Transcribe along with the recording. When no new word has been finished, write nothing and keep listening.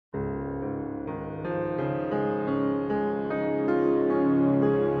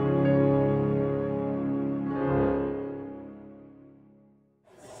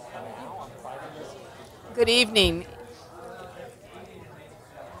Good evening.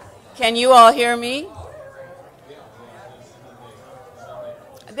 Can you all hear me?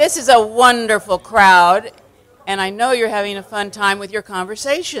 This is a wonderful crowd, and I know you're having a fun time with your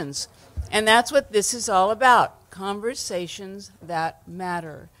conversations. And that's what this is all about, conversations that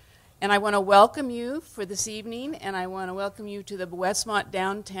matter. And I want to welcome you for this evening, and I want to welcome you to the Westmont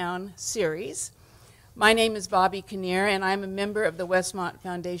Downtown series. My name is Bobby Kinnear, and I'm a member of the Westmont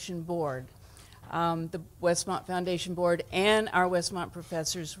Foundation Board. The Westmont Foundation Board and our Westmont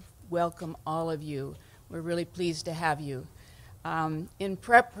professors welcome all of you. We're really pleased to have you. In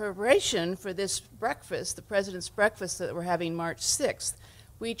preparation for this breakfast, the President's Breakfast that we're having March 6th,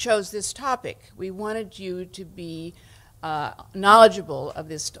 we chose this topic. We wanted you to be knowledgeable of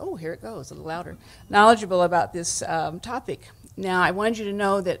this, oh, here it goes, a little louder, knowledgeable about this topic. Now, I wanted you to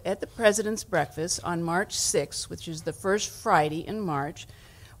know that at the President's Breakfast on March 6th, which is the first Friday in March,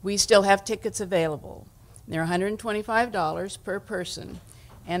 we still have tickets available. They're $125 per person,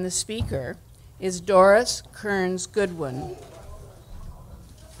 and the speaker is Doris Kearns Goodwin.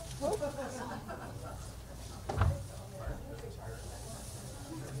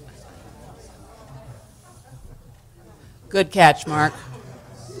 Good catch, Mark.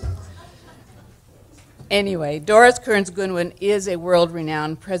 Anyway, Doris Kearns Goodwin is a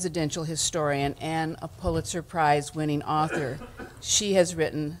world-renowned presidential historian and a Pulitzer Prize-winning author. She has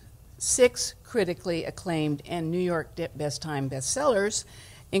written 6 critically acclaimed and New York Best Time bestsellers,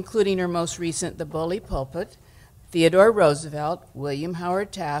 including her most recent The Bully Pulpit, Theodore Roosevelt, William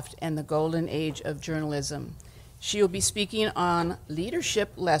Howard Taft, and the Golden Age of Journalism. She will be speaking on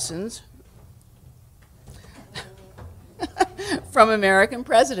leadership lessons from American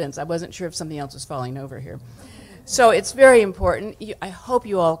presidents. I wasn't sure if something else was falling over here. So it's very important. I hope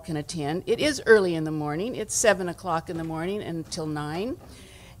you all can attend. It is early in the morning. It's 7 o'clock in the morning until 9.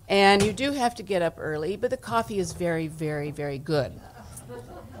 And you do have to get up early, but the coffee is very, very, very good.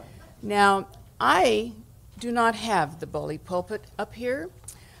 Now, I do not have the Bully Pulpit up here,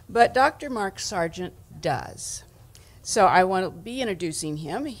 but Dr. Mark Sargent does. So I want to be introducing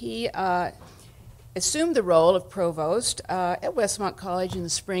him. He assumed the role of provost at Westmont College in the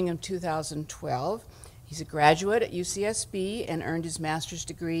spring of 2012. He's a graduate at UCSB and earned his master's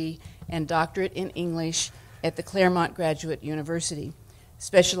degree and doctorate in English at the Claremont Graduate University,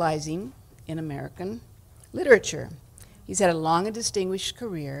 specializing in American literature. He's had a long and distinguished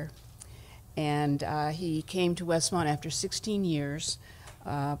career, and he came to Westmont after 16 years,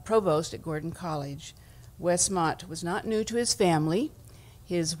 provost at Gordon College. Westmont was not new to his family.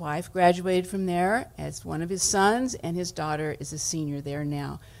 His wife graduated from there as one of his sons, and his daughter is a senior there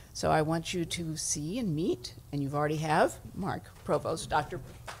now. So I want you to see and meet, and you've already have, Mark, Provost, Dr.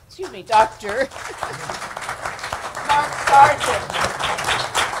 Mark Sargent.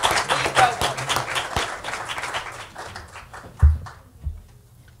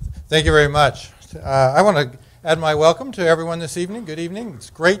 Thank you very much. I want to add my welcome to everyone this evening. Good evening. It's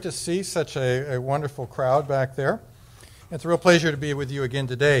great to see such a wonderful crowd back there. It's a real pleasure to be with you again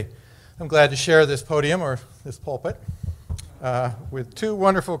today. I'm glad to share this podium, or this pulpit, with 2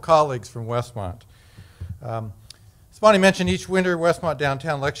 wonderful colleagues from Westmont. As Bonnie mentioned, each winter Westmont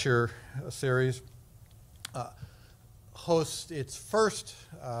Downtown Lecture Series hosts its first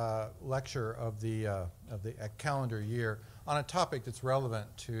lecture of the calendar year on a topic that's relevant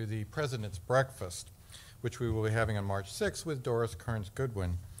to the President's Breakfast, which we will be having on March 6th with Doris Kearns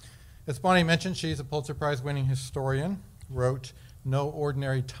Goodwin. As Bonnie mentioned, she's a Pulitzer Prize-winning historian, wrote No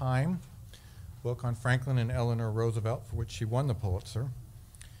Ordinary Time, book on Franklin and Eleanor Roosevelt, for which she won the Pulitzer.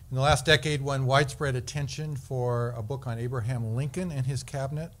 In the last decade, won widespread attention for a book on Abraham Lincoln and his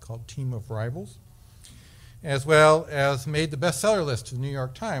cabinet called Team of Rivals, as well as made the bestseller list of the New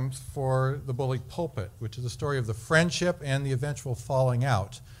York Times for The Bully Pulpit, which is the story of the friendship and the eventual falling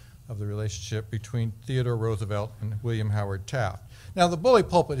out of the relationship between Theodore Roosevelt and William Howard Taft. Now, The Bully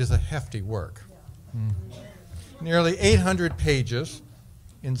Pulpit is a hefty work. Nearly 800 pages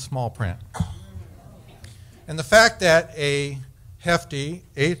in small print. And the fact that a hefty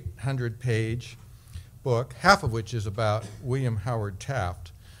 800-page book, half of which is about William Howard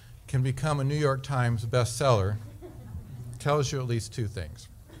Taft, can become a New York Times bestseller tells you at least 2 things.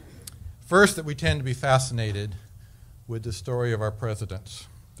 First, that we tend to be fascinated with the story of our presidents,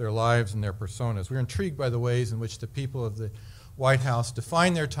 their lives and their personas. We're intrigued by the ways in which the people of the White House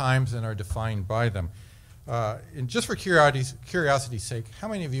define their times and are defined by them. And just for curiosity's sake, how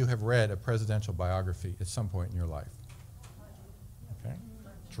many of you have read a presidential biography at some point in your life? Okay,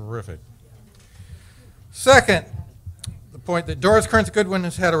 terrific. Second, the point that Doris Kearns Goodwin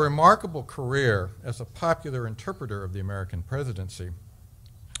has had a remarkable career as a popular interpreter of the American presidency.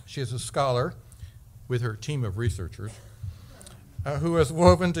 She is a scholar with her team of researchers, who has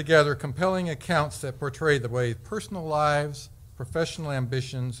woven together compelling accounts that portray the way personal lives, professional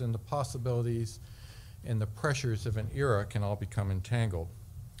ambitions, and the possibilities and the pressures of an era can all become entangled.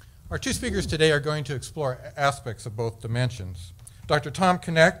 Our two speakers today are going to explore aspects of both dimensions. Dr. Tom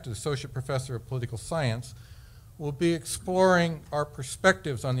Knecht, Associate Professor of Political Science, will be exploring our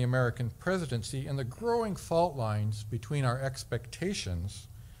perspectives on the American presidency and the growing fault lines between our expectations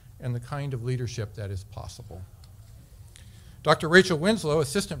and the kind of leadership that is possible. Dr. Rachel Winslow,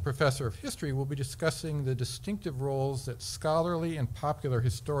 Assistant Professor of History, will be discussing the distinctive roles that scholarly and popular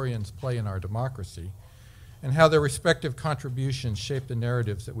historians play in our democracy and how their respective contributions shape the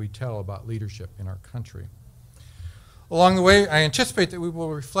narratives that we tell about leadership in our country. Along the way, I anticipate that we will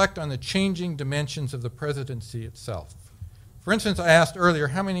reflect on the changing dimensions of the presidency itself. For instance, I asked earlier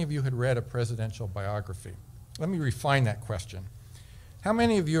how many of you had read a presidential biography. Let me refine that question. How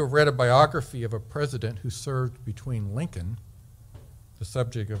many of you have read a biography of a president who served between Lincoln, the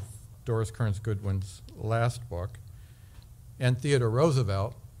subject of Doris Kearns Goodwin's last book, and Theodore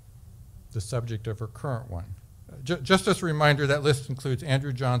Roosevelt, the subject of her current one? Just as a reminder, that list includes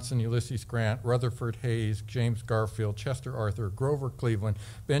Andrew Johnson, Ulysses Grant, Rutherford Hayes, James Garfield, Chester Arthur, Grover Cleveland,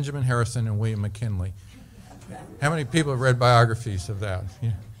 Benjamin Harrison, and William McKinley. How many people have read biographies of that?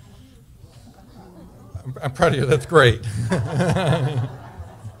 Yeah. I'm proud of you. That's great.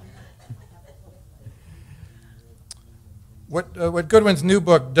 What Goodwin's new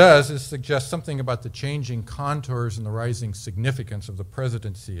book does is suggest something about the changing contours and the rising significance of the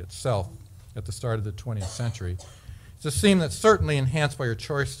presidency itself at the start of the 20th century. It's a theme that's certainly enhanced by her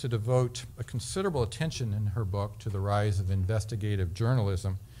choice to devote a considerable attention in her book to the rise of investigative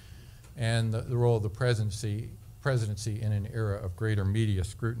journalism and the role of the presidency in an era of greater media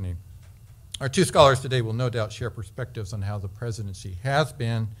scrutiny. Our two scholars today will no doubt share perspectives on how the presidency has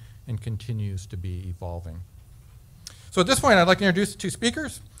been and continues to be evolving. So at this point, I'd like to introduce the two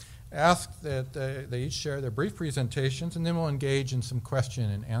speakers, ask that they each share their brief presentations, and then we'll engage in some question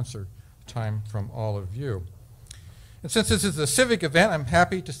and answer time from all of you. And since this is a civic event, I'm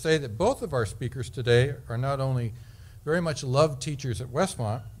happy to say that both of our speakers today are not only very much loved teachers at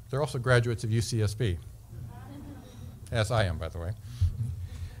Westmont, they're also graduates of UCSB, as I am, by the way.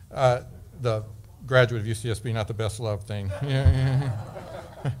 The graduate of UCSB, not the best loved thing.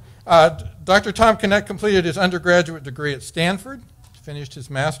 Dr. Tom Knecht completed his undergraduate degree at Stanford, finished his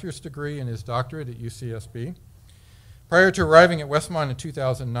master's degree and his doctorate at UCSB. Prior to arriving at Westmont in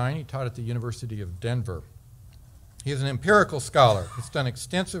 2009, he taught at the University of Denver. He is an empirical scholar. He's done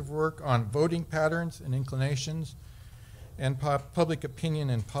extensive work on voting patterns and inclinations and public opinion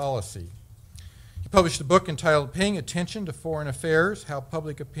and policy. He published a book entitled Paying Attention to Foreign Affairs, How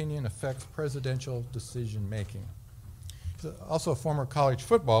Public Opinion Affects Presidential Decision Making. He's also a former college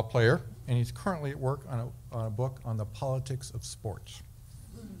football player, and he's currently at work on a book on the politics of sports.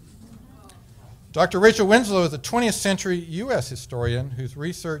 Dr. Rachel Winslow is a 20th century U.S. historian whose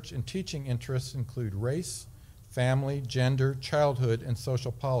research and teaching interests include race, family, gender, childhood, and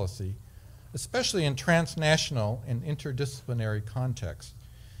social policy, especially in transnational and interdisciplinary contexts.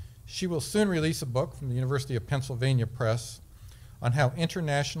 She will soon release a book from the University of Pennsylvania Press on how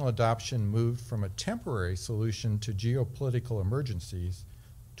international adoption moved from a temporary solution to geopolitical emergencies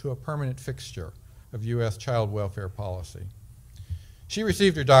to a permanent fixture of U.S. child welfare policy. She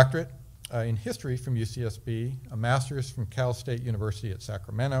received her doctorate in history from UCSB, a master's from Cal State University at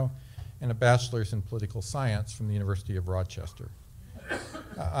Sacramento, and a bachelor's in political science from the University of Rochester.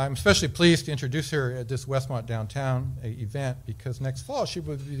 I'm especially pleased to introduce her at this Westmont Downtown event because next fall she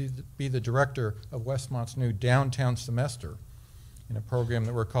will be the director of Westmont's new Downtown Semester in a program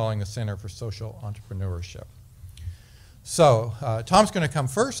that we're calling the Center for Social Entrepreneurship. So Tom's going to come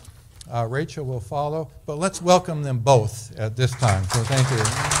first, Rachel will follow, but let's welcome them both at this time. So thank you.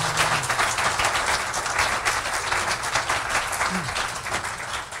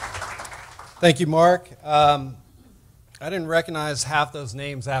 Thank you, Mark. I didn't recognize half those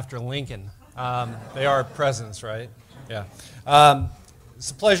names after Lincoln. They are presidents, right? Yeah.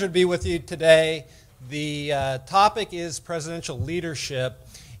 It's a pleasure to be with you today. The topic is presidential leadership,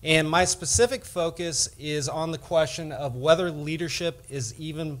 and my specific focus is on the question of whether leadership is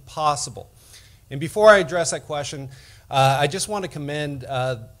even possible. And before I address that question, I just want to commend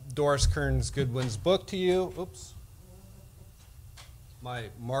Doris Kearns Goodwin's book to you. Oops. My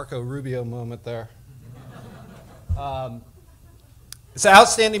Marco Rubio moment there. It's an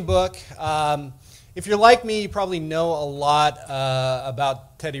outstanding book. If you're like me, you probably know a lot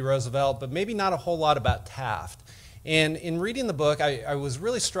about Teddy Roosevelt, but maybe not a whole lot about Taft. And in reading the book, I was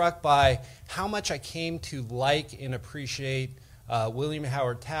really struck by how much I came to like and appreciate William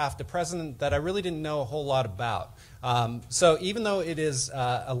Howard Taft, a president that I really didn't know a whole lot about. So even though it is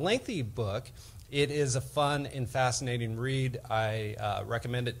a lengthy book, it is a fun and fascinating read. I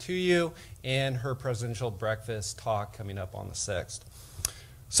recommend it to you, and her presidential breakfast talk coming up on the 6th.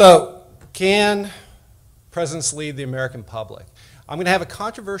 So, can presidents lead the American public? I'm going to have a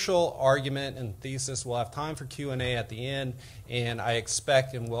controversial argument and thesis. We'll have time for Q&A at the end, and I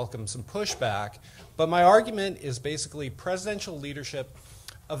expect and welcome some pushback. But my argument is basically presidential leadership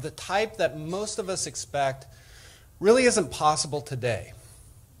of the type that most of us expect really isn't possible today.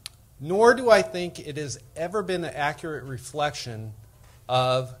 Nor do I think it has ever been an accurate reflection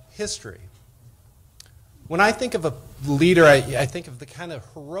of history. When I think of a leader, I think of the kind of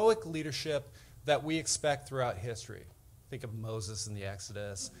heroic leadership that we expect throughout history. Think of Moses in the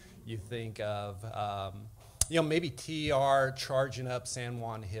Exodus. You think of, maybe TR charging up San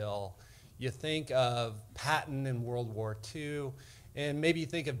Juan Hill. You think of Patton in World War II. And maybe you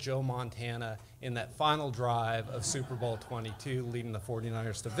think of Joe Montana in that final drive of Super Bowl 22, leading the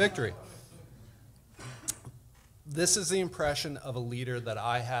 49ers to victory. This is the impression of a leader that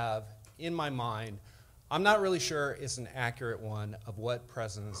I have in my mind. I'm not really sure it's an accurate one of what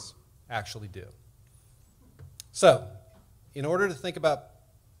presidents actually do. So, in order to think about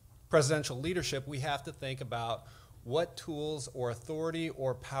presidential leadership, we have to think about what tools or authority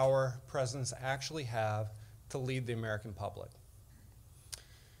or power presidents actually have to lead the American public.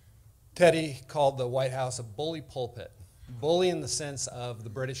 Teddy called the White House a bully pulpit. Bully in the sense of the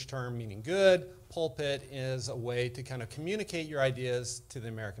British term meaning good. Pulpit is a way to kind of communicate your ideas to the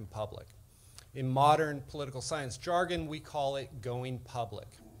American public. In modern political science jargon, we call it going public.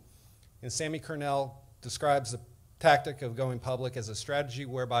 And Sammy Cornell describes the tactic of going public as a strategy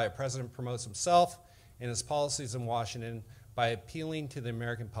whereby a president promotes himself and his policies in Washington by appealing to the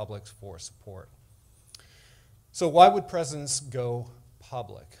American public for support. So why would presidents go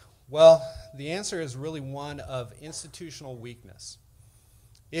public? Well, the answer is really one of institutional weakness.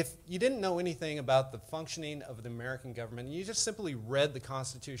 If you didn't know anything about the functioning of the American government, and you just simply read the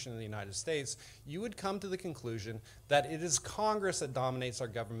Constitution of the United States, you would come to the conclusion that it is Congress that dominates our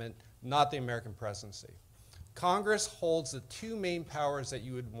government, not the American presidency. Congress holds the two main powers that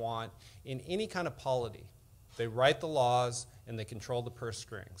you would want in any kind of polity. They write the laws and they control the purse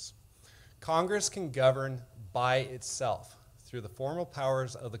strings. Congress can govern by itself through the formal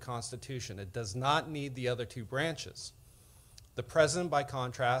powers of the Constitution. It does not need the other two branches. The president, by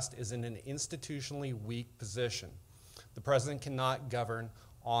contrast, is in an institutionally weak position. The president cannot govern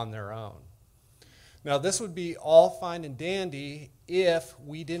on their own. Now, this would be all fine and dandy if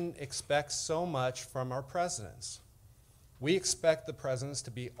we didn't expect so much from our presidents. We expect the presidents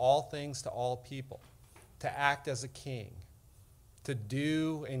to be all things to all people, to act as a king, to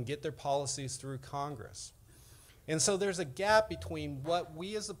do and get their policies through Congress. And so there's a gap between what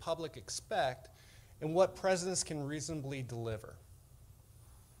we as the public expect and what presidents can reasonably deliver.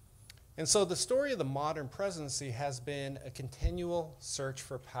 And so the story of the modern presidency has been a continual search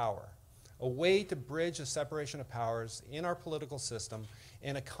for power, a way to bridge the separation of powers in our political system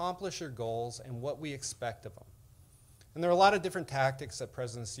and accomplish their goals and what we expect of them. And there are a lot of different tactics that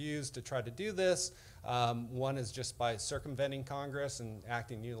presidents use to try to do this. One is just by circumventing Congress and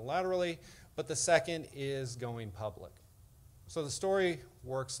acting unilaterally, but the second is going public. So the story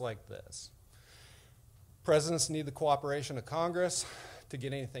works like this. Presidents need the cooperation of Congress to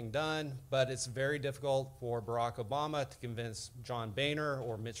get anything done, but it's very difficult for Barack Obama to convince John Boehner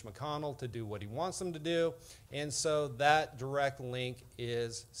or Mitch McConnell to do what he wants them to do, and so that direct link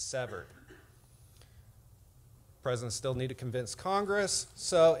is severed. Presidents still need to convince Congress,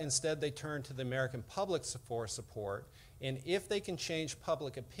 so instead they turn to the American public for support, and if they can change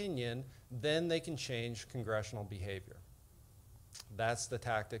public opinion, then they can change congressional behavior. That's the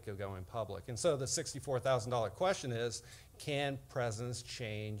tactic of going public. And so the $64,000 question is, can presidents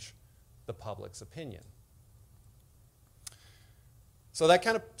change the public's opinion? So that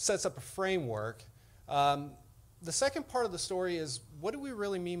kind of sets up a framework. The second part of the story is, what do we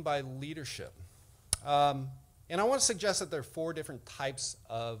really mean by leadership? And I want to suggest that there are 4 different types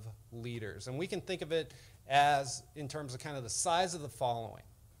of leaders. And we can think of it as in terms of kind of the size of the following.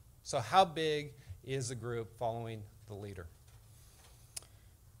 So how big is the group following the leader?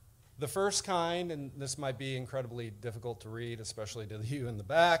 The first kind, and this might be incredibly difficult to read, especially to you in the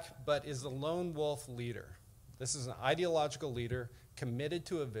back, but is the lone wolf leader. This is an ideological leader committed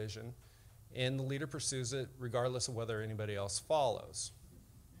to a vision, and the leader pursues it regardless of whether anybody else follows.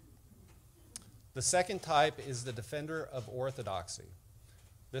 The second type is the defender of orthodoxy.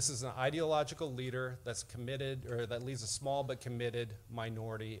 This is an ideological leader that's committed, or that leads a small but committed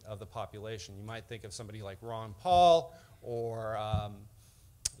minority of the population. You might think of somebody like Ron Paul, or,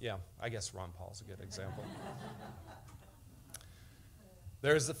 yeah, I guess Ron Paul's a good example.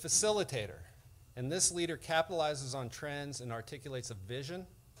 There's the facilitator, and this leader capitalizes on trends and articulates a vision,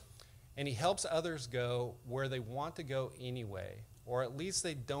 and he helps others go where they want to go anyway, or at least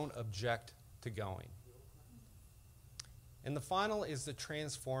they don't object to going. And the final is the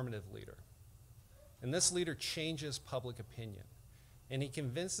transformative leader. And this leader changes public opinion. And he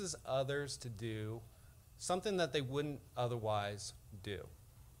convinces others to do something that they wouldn't otherwise do.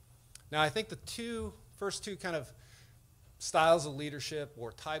 Now, I think the first two kind of styles of leadership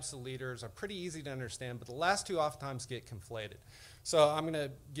or types of leaders are pretty easy to understand, but the last two oftentimes get conflated. So I'm going to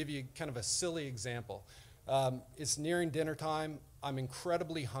give you kind of a silly example. It's nearing dinner time. I'm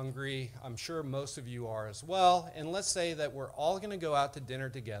incredibly hungry. I'm sure most of you are as well. And let's say that we're all going to go out to dinner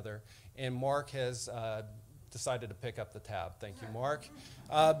together, and Mark has decided to pick up the tab. Thank you, Mark.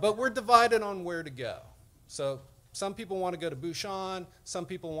 But we're divided on where to go. So some people want to go to Bouchon, some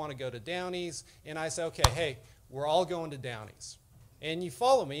people want to go to Downey's, and I say, okay, hey, we're all going to Downey's. And you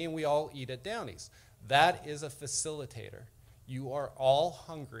follow me, and we all eat at Downey's. That is a facilitator. You are all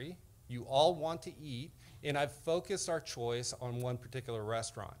hungry. You all want to eat. And I've focused our choice on one particular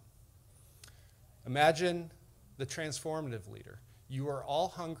restaurant. Imagine the transformative leader. You are all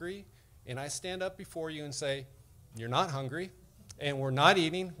hungry, and I stand up before you and say, you're not hungry, and we're not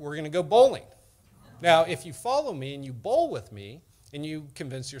eating, we're going to go bowling. Now, if you follow me and you bowl with me, and you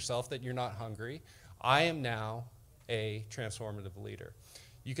convince yourself that you're not hungry, I am now a transformative leader.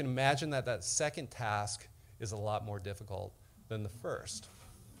 You can imagine that that second task is a lot more difficult than the first.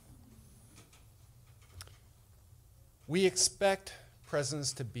 We expect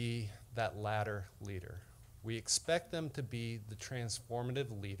presidents to be that latter leader. We expect them to be the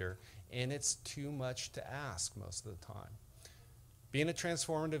transformative leader, and it's too much to ask most of the time. Being a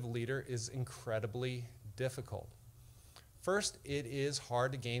transformative leader is incredibly difficult. First, it is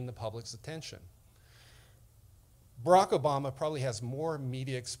hard to gain the public's attention. Barack Obama probably has more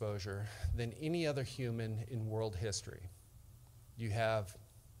media exposure than any other human in world history. You have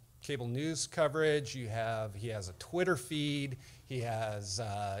cable news coverage, he has a Twitter feed, he has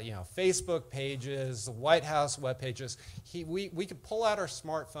Facebook pages, the White House web pages. We could pull out our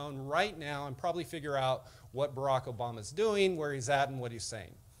smartphone right now and probably figure out what Barack Obama's doing, where he's at, and what he's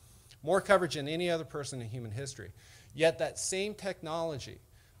saying. More coverage than any other person in human history. Yet that same technology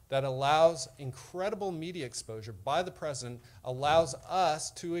that allows incredible media exposure by the president allows us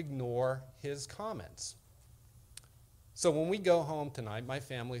to ignore his comments. So when we go home tonight, my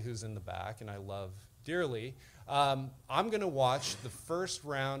family who's in the back, and I love dearly, I'm going to watch the first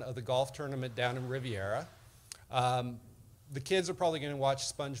round of the golf tournament down in Riviera. The kids are probably going to watch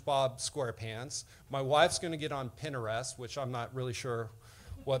SpongeBob SquarePants. My wife's going to get on Pinterest, which I'm not really sure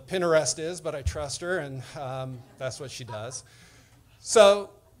what Pinterest is, but I trust her, and that's what she does.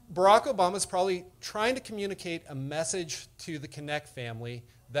 So Barack Obama's probably trying to communicate a message to the Knecht family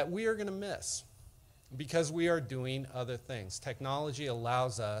that we are going to miss, because we are doing other things. Technology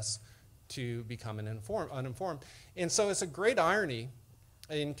allows us to become uninformed. And so it's a great irony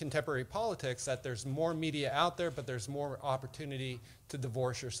in contemporary politics that there's more media out there, but there's more opportunity to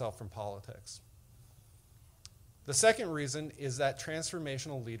divorce yourself from politics. The second reason is that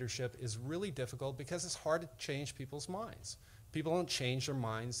transformational leadership is really difficult because it's hard to change people's minds. People don't change their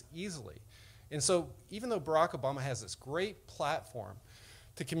minds easily. And so even though Barack Obama has this great platform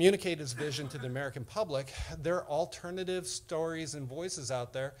to communicate his vision to the American public, there are alternative stories and voices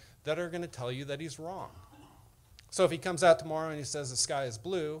out there that are going to tell you that he's wrong. So if he comes out tomorrow and he says the sky is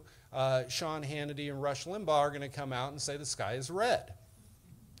blue, Sean Hannity and Rush Limbaugh are going to come out and say the sky is red.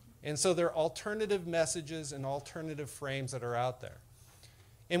 And so there are alternative messages and alternative frames that are out there.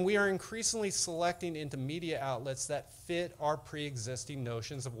 And we are increasingly selecting into media outlets that fit our pre-existing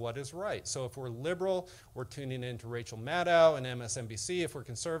notions of what is right. So if we're liberal, we're tuning into Rachel Maddow and MSNBC. If we're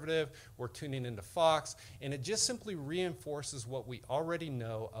conservative, we're tuning into Fox. And it just simply reinforces what we already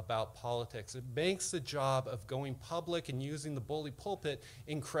know about politics. It makes the job of going public and using the bully pulpit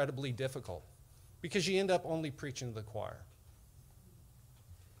incredibly difficult, because you end up only preaching to the choir.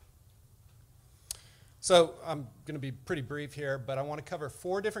 So I'm going to be pretty brief here, but I want to cover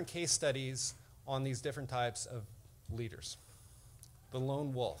 4 different case studies on these different types of leaders. The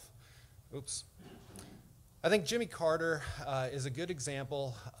lone wolf. Oops. I think Jimmy Carter is a good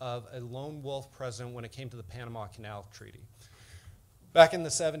example of a lone wolf president when it came to the Panama Canal Treaty. Back in the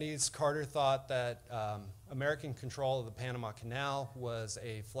 70s, Carter thought that American control of the Panama Canal was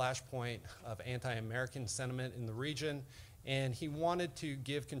a flashpoint of anti-American sentiment in the region, and he wanted to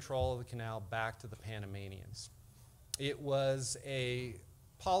give control of the canal back to the Panamanians. It was a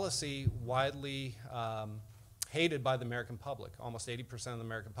policy widely hated by the American public. Almost 80% of the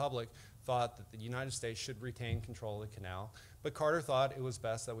American public thought that the United States should retain control of the canal, but Carter thought it was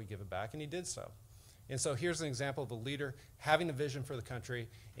best that we give it back, and he did so. And so here's an example of a leader having a vision for the country,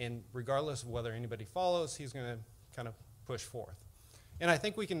 and regardless of whether anybody follows, he's going to kind of push forth. And I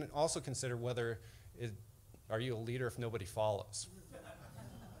think we can also consider whether, are you a leader if nobody follows?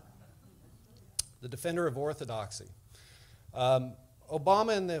 The defender of orthodoxy.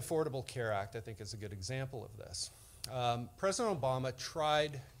 Obama and the Affordable Care Act, I think, is a good example of this. President Obama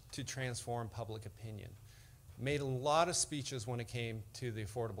tried to transform public opinion, made a lot of speeches when it came to the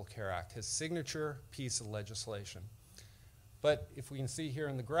Affordable Care Act, his signature piece of legislation. But if we can see here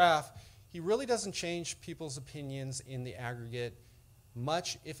in the graph, he really doesn't change people's opinions in the aggregate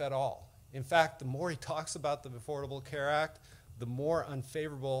much, if at all. In fact, the more he talks about the Affordable Care Act, the more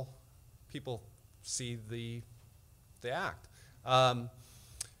unfavorable people see the act.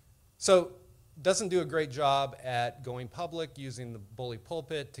 So doesn't do a great job at going public, using the bully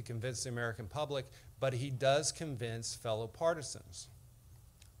pulpit to convince the American public, but he does convince fellow partisans.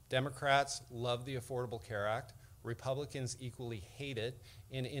 Democrats love the Affordable Care Act, Republicans equally hate it,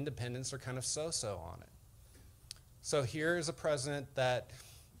 and independents are kind of so-so on it. So here is a president that,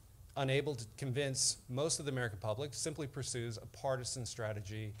 unable to convince most of the American public, simply pursues a partisan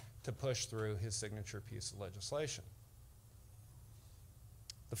strategy to push through his signature piece of legislation.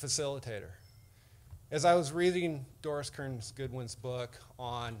 The facilitator. As I was reading Doris Kearns Goodwin's book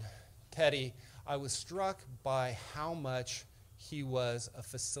on Teddy, I was struck by how much he was a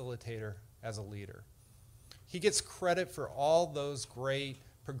facilitator as a leader. He gets credit for all those great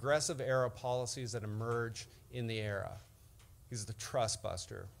progressive era policies that emerge in the era. He's the trust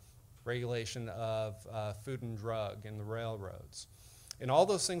buster, regulation of food and drug and the railroads, and all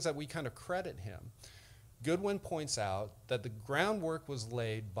those things that we kind of credit him. Goodwin points out that the groundwork was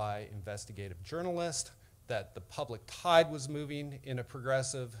laid by investigative journalists, that the public tide was moving in a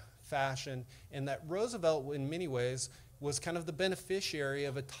progressive fashion, and that Roosevelt, in many ways, was kind of the beneficiary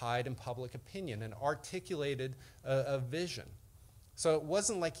of a tide in public opinion and articulated a vision. So it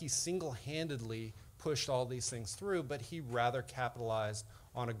wasn't like he single-handedly pushed all these things through, but he rather capitalized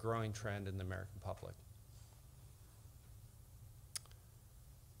on a growing trend in the American public.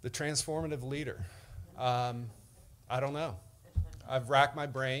 The transformative leader. I don't know. I've racked my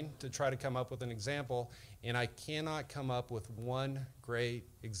brain to try to come up with an example, and I cannot come up with one great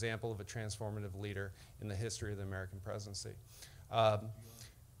example of a transformative leader in the history of the American presidency.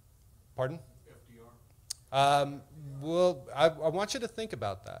 Pardon? FDR. Well, I want you to think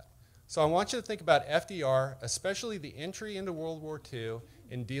about that. So I want you to think about FDR, especially the entry into World War II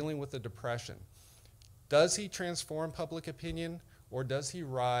and dealing with the Depression. Does he transform public opinion, or does he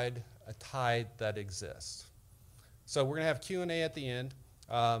ride a tide that exists? So we're going to have Q&A at the end.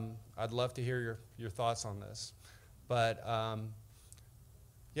 I'd love to hear your thoughts on this. But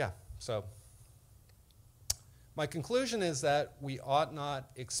yeah, so my conclusion is that we ought not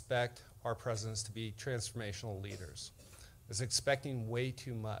expect our presidents to be transformational leaders. It's expecting way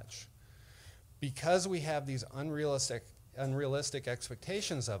too much. Because we have these unrealistic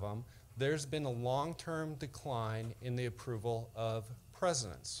expectations of them, there's been a long-term decline in the approval of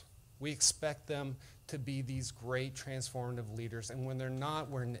presidents. We expect them to be these great transformative leaders, and when they're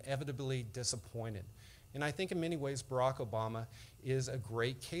not, we're inevitably disappointed. And I think in many ways Barack Obama is a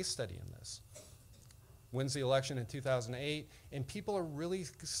great case study in this. Wins the election in 2008, and people are really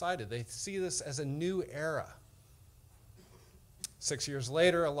excited. They see this as a new era. 6 years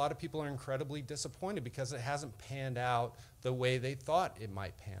later, a lot of people are incredibly disappointed because it hasn't panned out the way they thought it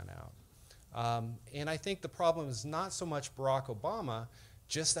might pan out. And I think the problem is not so much Barack Obama,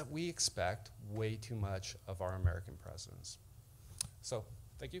 just that we expect way too much of our American presidents. So,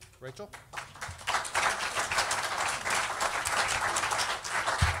 thank you. Rachel?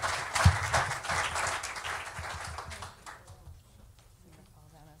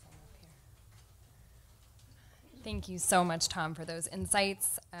 Thank you so much, Tom, for those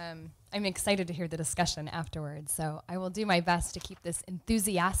insights. I'm excited to hear the discussion afterwards, so I will do my best to keep this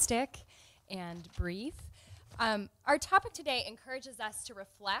enthusiastic and brief. Our topic today encourages us to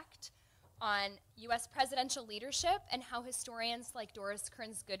reflect on U.S. presidential leadership and how historians like Doris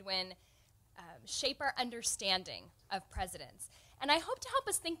Kearns Goodwin shape our understanding of presidents. And I hope to help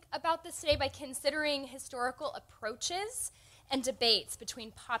us think about this today by considering historical approaches and debates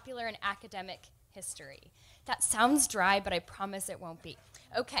between popular and academic history. That sounds dry, but I promise it won't be.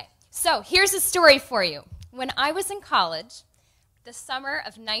 Okay, so here's a story for you. When I was in college, the summer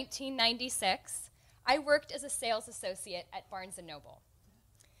of 1996, I worked as a sales associate at Barnes & Noble.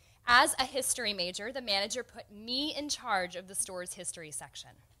 As a history major, the manager put me in charge of the store's history section.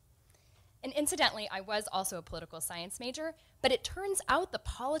 And incidentally, I was also a political science major, but it turns out the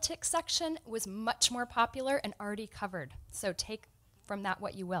politics section was much more popular and already covered. So take from that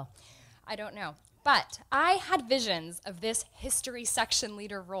what you will. I don't know. But I had visions of this history section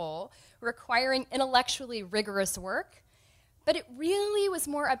leader role requiring intellectually rigorous work, but it really was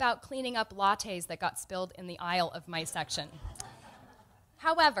more about cleaning up lattes that got spilled in the aisle of my section.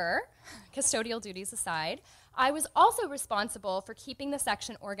 However, custodial duties aside, I was also responsible for keeping the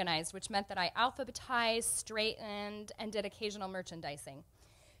section organized, which meant that I alphabetized, straightened, and did occasional merchandising.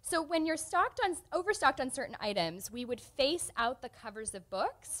 So when you're overstocked on certain items, we would face out the covers of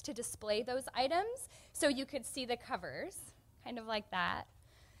books to display those items so you could see the covers, kind of like that.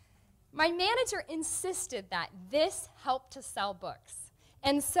 My manager insisted that this helped to sell books.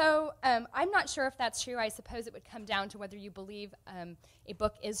 And so I'm not sure if that's true. I suppose it would come down to whether you believe a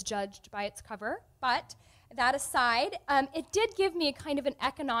book is judged by its cover. But that aside, it did give me a kind of an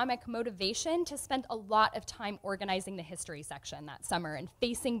economic motivation to spend a lot of time organizing the history section that summer and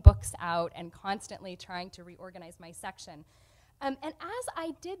facing books out and constantly trying to reorganize my section. And as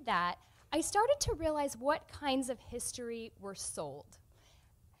I did that, I started to realize what kinds of history were sold.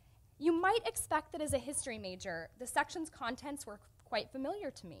 You might expect that as a history major, the section's contents were quite familiar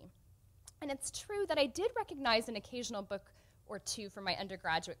to me. And it's true that I did recognize an occasional book or two from my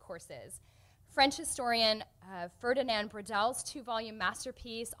undergraduate courses. French historian Ferdinand Braudel's 2-volume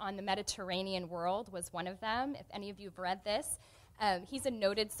masterpiece on the Mediterranean world was one of them, if any of you have read this. He's a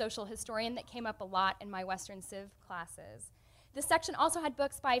noted social historian that came up a lot in my Western Civ classes. This section also had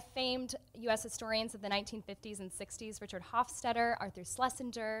books by famed US historians of the 1950s and 60s, Richard Hofstadter, Arthur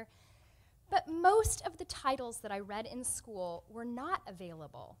Schlesinger. But most of the titles that I read in school were not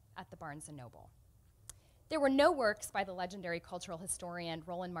available at the Barnes & Noble. There were no works by the legendary cultural historian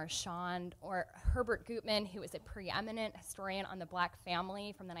Roland Marchand or Herbert Gutmann, who was a preeminent historian on the Black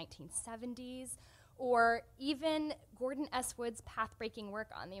family from the 1970s, or even Gordon S. Wood's path-breaking work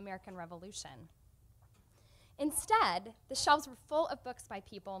on the American Revolution. Instead, the shelves were full of books by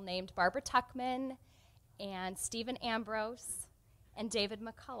people named Barbara Tuchman and Stephen Ambrose and David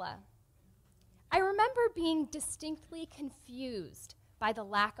McCullough. I remember being distinctly confused by the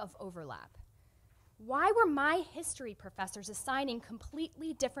lack of overlap. Why were my history professors assigning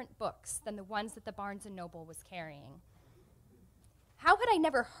completely different books than the ones that the Barnes & Noble was carrying? How had I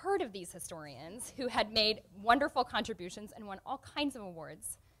never heard of these historians who had made wonderful contributions and won all kinds of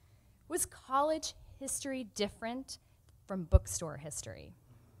awards? Was college history different from bookstore history?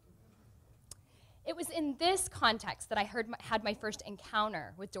 It was in this context that I had my first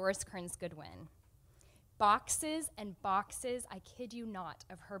encounter with Doris Kearns Goodwin. Boxes and boxes, I kid you not,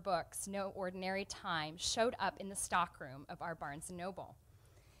 of her books, No Ordinary Time, showed up in the stockroom of our Barnes & Noble.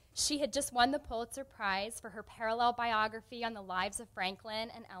 She had just won the Pulitzer Prize for her parallel biography on the lives of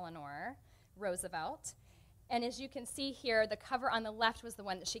Franklin and Eleanor Roosevelt. And as you can see here, the cover on the left was the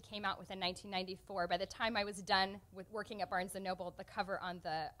one that she came out with in 1994. By the time I was done with working at Barnes & Noble, the cover on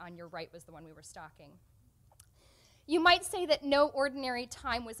your right was the one we were stocking. You might say that No Ordinary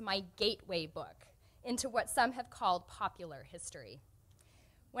Time was my gateway book into what some have called popular history.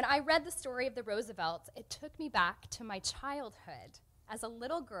 When I read the story of the Roosevelts, it took me back to my childhood as a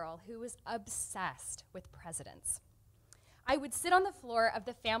little girl who was obsessed with presidents. I would sit on the floor of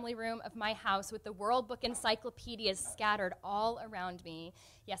the family room of my house with the World Book encyclopedias scattered all around me.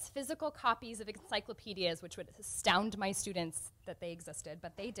 Yes, physical copies of encyclopedias, which would astound my students that they existed,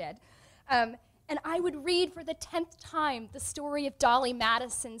 but they did. And I would read for the 10th time the story of Dolly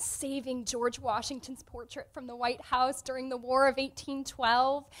Madison saving George Washington's portrait from the White House during the War of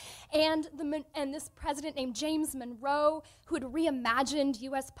 1812, and this president named James Monroe, who had reimagined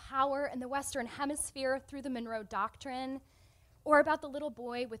U.S. power in the Western Hemisphere through the Monroe Doctrine, or about the little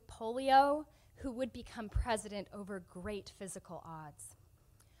boy with polio who would become president over great physical odds.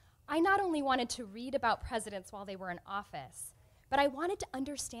 I not only wanted to read about presidents while they were in office, but I wanted to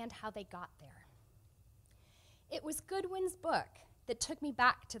understand how they got there. It was Goodwin's book that took me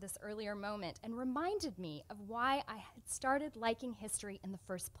back to this earlier moment and reminded me of why I had started liking history in the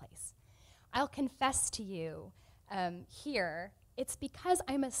first place. I'll confess to you here, it's because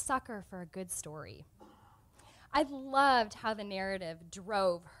I'm a sucker for a good story. I loved how the narrative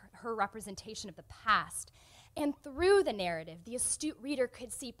drove her representation of the past, and through the narrative, the astute reader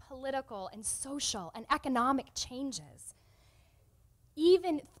could see political and social and economic changes.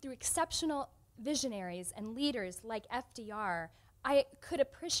 Even through exceptional visionaries and leaders like FDR, I could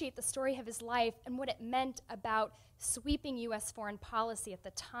appreciate the story of his life and what it meant about sweeping U.S. foreign policy at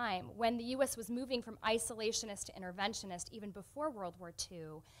the time, when the U.S. was moving from isolationist to interventionist even before World War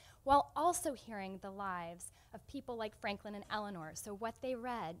II, while also hearing the lives of people like Franklin and Eleanor, so what they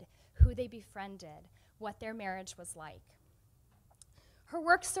read, who they befriended, what their marriage was like. Her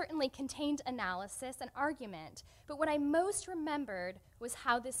work certainly contained analysis and argument, but what I most remembered was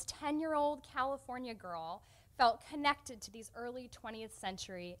how this 10-year-old California girl felt connected to these early 20th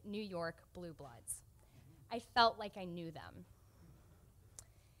century New York blue bloods. I felt like I knew them.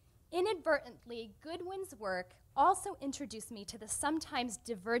 Inadvertently, Goodwin's work also introduced me to the sometimes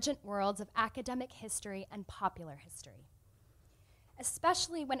divergent worlds of academic history and popular history,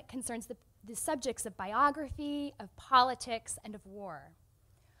 especially when it concerns the subjects of biography, of politics, and of war.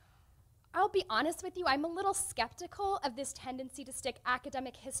 I'll be honest with you, I'm a little skeptical of this tendency to stick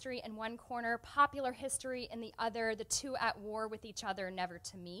academic history in one corner, popular history in the other, the two at war with each other, never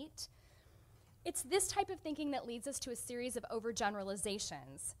to meet. It's this type of thinking that leads us to a series of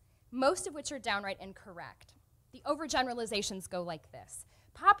overgeneralizations, most of which are downright incorrect. The overgeneralizations go like this.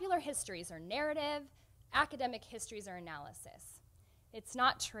 Popular histories are narrative, academic histories are analysis. It's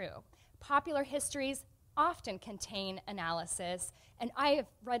not true. Popular histories often contain analysis, and I have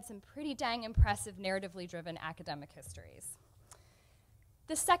read some pretty dang impressive narratively driven academic histories.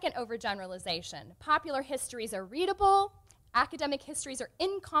 The second overgeneralization, popular histories are readable, academic histories are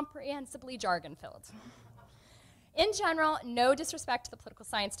incomprehensibly jargon-filled. In general, no disrespect to the political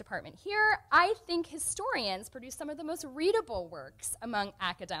science department here, I think historians produce some of the most readable works among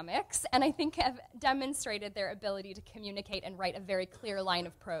academics, and I think have demonstrated their ability to communicate and write a very clear line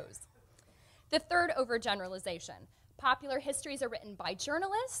of prose. The third overgeneralization, popular histories are written by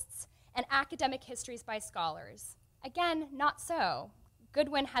journalists and academic histories by scholars. Again, not so.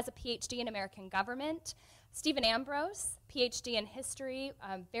 Goodwin has a PhD in American government. Stephen Ambrose, PhD in history,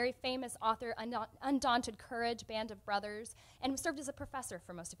 very famous author, Undaunted Courage, Band of Brothers, and served as a professor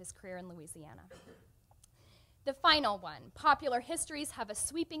for most of his career in Louisiana. The final one, popular histories have a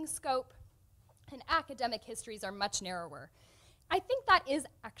sweeping scope, and academic histories are much narrower. I think that is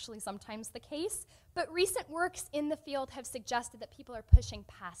actually sometimes the case, but recent works in the field have suggested that people are pushing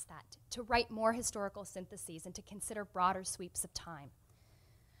past that, to write more historical syntheses and to consider broader sweeps of time.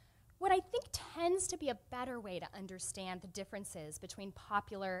 What I think tends to be a better way to understand the differences between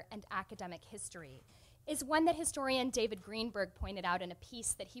popular and academic history is one that historian David Greenberg pointed out in a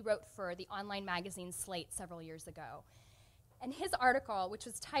piece that he wrote for the online magazine Slate several years ago. And his article, which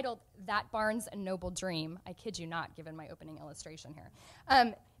was titled "That Barnes a Noble Dream," I kid you not, given my opening illustration here,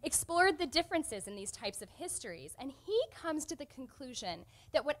 explored the differences in these types of histories. And he comes to the conclusion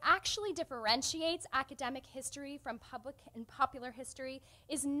that what actually differentiates academic history from public and popular history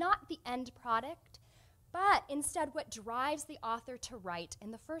is not the end product, but instead what drives the author to write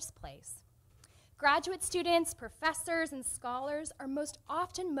in the first place. Graduate students, professors, and scholars are most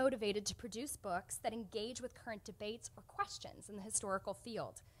often motivated to produce books that engage with current debates or questions in the historical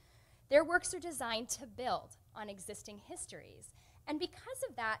field. Their works are designed to build on existing histories. And because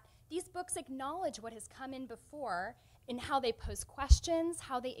of that, these books acknowledge what has come in before in how they pose questions,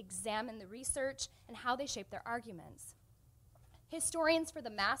 how they examine the research, and how they shape their arguments. Historians for the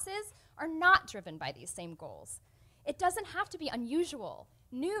masses are not driven by these same goals. It doesn't have to be unusual,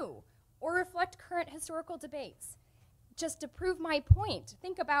 new, or reflect current historical debates. Just to prove my point,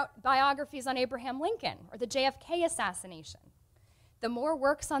 think about biographies on Abraham Lincoln or the JFK assassination. The more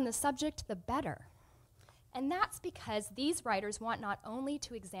works on the subject, the better. And that's because these writers want not only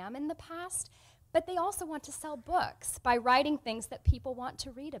to examine the past, but they also want to sell books by writing things that people want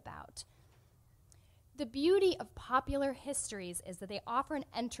to read about. The beauty of popular histories is that they offer an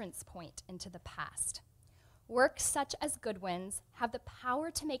entrance point into the past. Works such as Goodwin's have the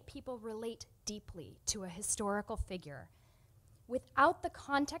power to make people relate deeply to a historical figure without the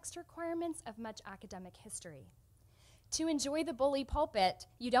context requirements of much academic history. To enjoy the bully pulpit,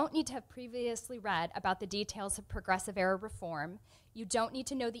 you don't need to have previously read about the details of progressive era reform. You don't need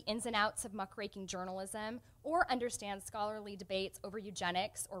to know the ins and outs of muckraking journalism or understand scholarly debates over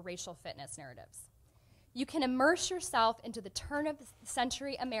eugenics or racial fitness narratives. You can immerse yourself into the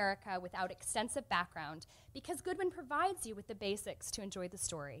turn-of-the-century America without extensive background because Goodwin provides you with the basics to enjoy the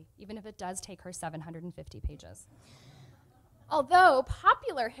story, even if it does take her 750 pages. Although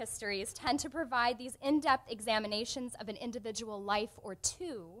popular histories tend to provide these in-depth examinations of an individual life or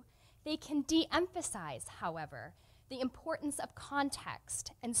two, they can de-emphasize, however, the importance of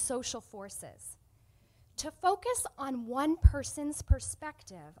context and social forces. To focus on one person's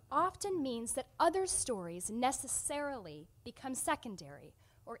perspective often means that other stories necessarily become secondary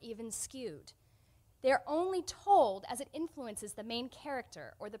or even skewed. They're only told as it influences the main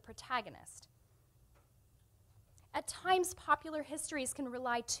character or the protagonist. At times, popular histories can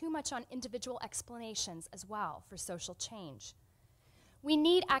rely too much on individual explanations as well for social change. We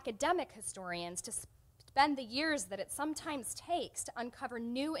need academic historians to spend the years that it sometimes takes to uncover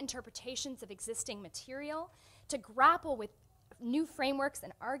new interpretations of existing material, to grapple with new frameworks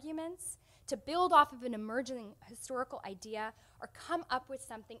and arguments, to build off of an emerging historical idea, or come up with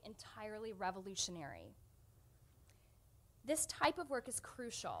something entirely revolutionary. This type of work is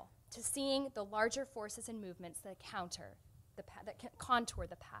crucial to seeing the larger forces and movements that contour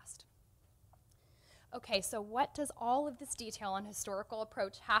the past. Okay, so what does all of this detail on historical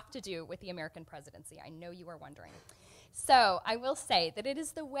approach have to do with the American presidency? I know you are wondering. So I will say that it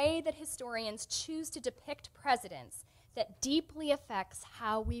is the way that historians choose to depict presidents that deeply affects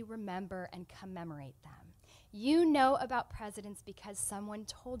how we remember and commemorate them. You know about presidents because someone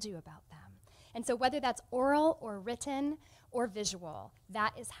told you about them. And so whether that's oral or written or visual,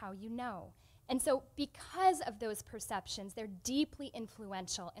 that is how you know. And so because of those perceptions, they're deeply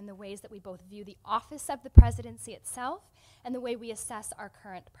influential in the ways that we both view the office of the presidency itself and the way we assess our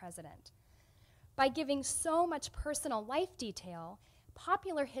current president. By giving so much personal life detail,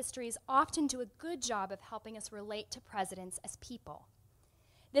 popular histories often do a good job of helping us relate to presidents as people.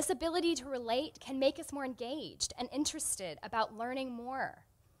 This ability to relate can make us more engaged and interested about learning more.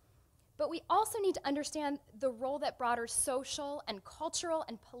 But we also need to understand the role that broader social and cultural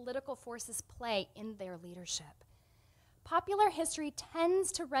and political forces play in their leadership. Popular history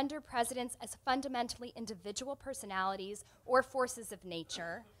tends to render presidents as fundamentally individual personalities or forces of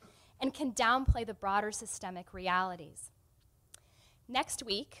nature and can downplay the broader systemic realities. Next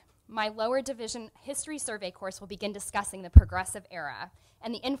week, my lower division history survey course will begin discussing the progressive era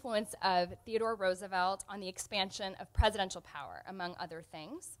and the influence of Theodore Roosevelt on the expansion of presidential power, among other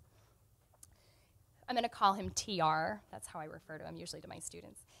things. I'm going to call him TR. That's how I refer to him usually to my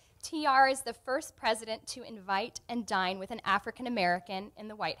students. TR is the first president to invite and dine with an African American in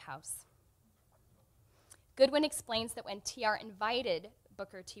the White House. Goodwin explains that when TR invited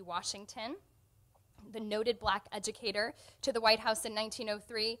Booker T. Washington, the noted black educator, to the White House in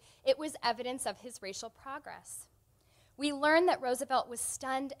 1903, it was evidence of his racial progress. We learn that Roosevelt was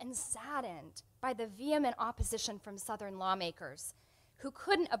stunned and saddened by the vehement opposition from Southern lawmakers who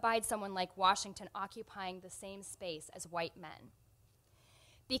couldn't abide someone like Washington occupying the same space as white men.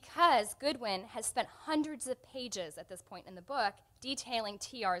 Because Goodwin has spent hundreds of pages at this point in the book detailing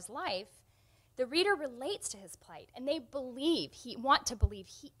TR's life, the reader relates to his plight, and they want to believe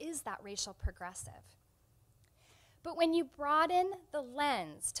he is that racial progressive. But when you broaden the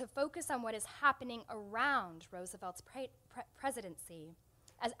lens to focus on what is happening around Roosevelt's presidency,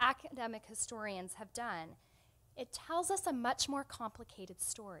 as academic historians have done, it tells us a much more complicated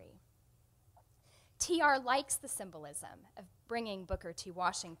story. TR likes the symbolism of bringing Booker T.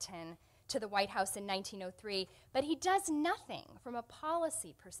 Washington to the White House in 1903, but he does nothing from a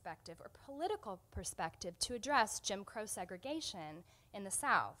policy perspective or political perspective to address Jim Crow segregation in the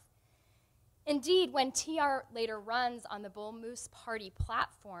South. Indeed, when TR later runs on the Bull Moose Party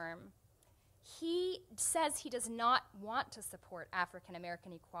platform, he says he does not want to support African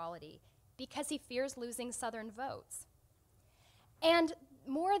American equality because he fears losing Southern votes. And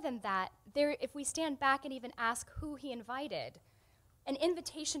more than that, if we stand back and even ask who he invited, an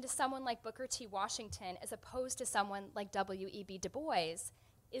invitation to someone like Booker T. Washington as opposed to someone like W.E.B. Du Bois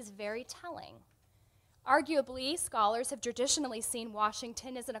is very telling. Arguably, scholars have traditionally seen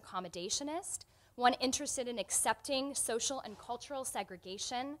Washington as an accommodationist, one interested in accepting social and cultural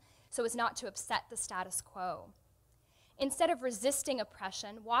segregation so as not to upset the status quo. Instead of resisting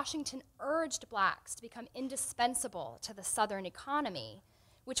oppression, Washington urged blacks to become indispensable to the Southern economy,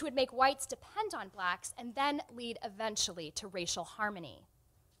 which would make whites depend on blacks and then lead eventually to racial harmony.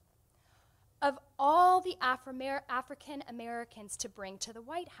 Of all the African Americans to bring to the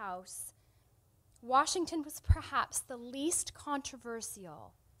White House, Washington was perhaps the least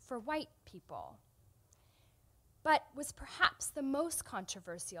controversial for white people, but was perhaps the most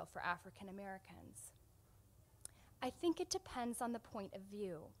controversial for African Americans. I think it depends on the point of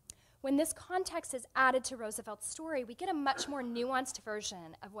view. When this context is added to Roosevelt's story, we get a much more nuanced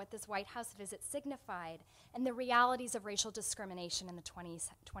version of what this White House visit signified and the realities of racial discrimination in the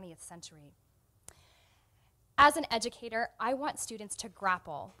 20th century. As an educator, I want students to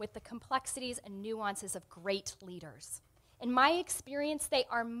grapple with the complexities and nuances of great leaders. In my experience, they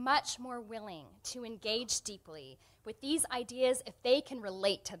are much more willing to engage deeply with these ideas if they can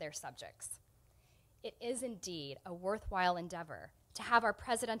relate to their subjects. It is indeed a worthwhile endeavor to have our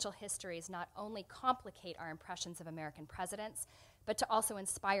presidential histories not only complicate our impressions of American presidents, but to also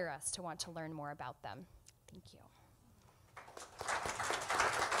inspire us to want to learn more about them. Thank you.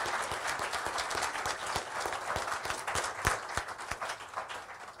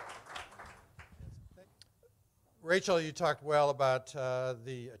 Rachel, you talked well about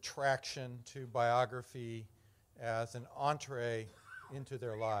the attraction to biography as an entree into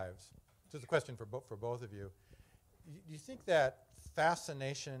their lives. This is a question for both of you. Do you think that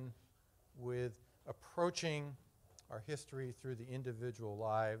fascination with approaching our history through the individual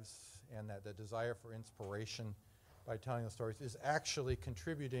lives and that the desire for inspiration by telling the stories is actually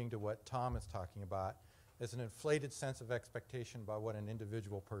contributing to what Tom is talking about as an inflated sense of expectation about what an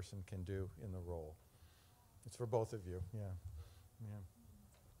individual person can do in the role? It's for both of you, yeah.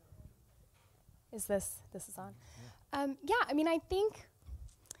 Is this is on? Yeah, I mean, I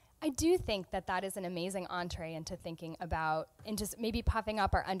do think that is an amazing entree into thinking about and just maybe puffing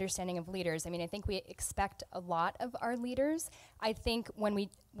up our understanding of leaders. I mean, I think we expect a lot of our leaders. I think when we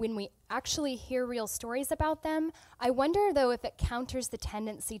actually hear real stories about them, I wonder, though, if it counters the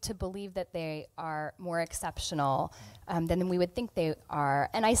tendency to believe that they are more exceptional than we would think they are.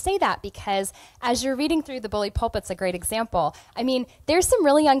 And I say that because as you're reading through The Bully Pulpit's a great example. I mean, there's some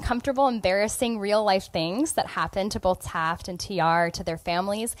really uncomfortable, embarrassing real-life things that happen to both Taft and TR, to their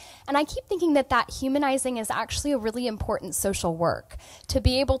families. And I keep thinking that humanizing is actually a really important social work, to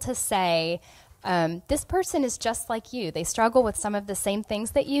be able to say, this person is just like you. They struggle with some of the same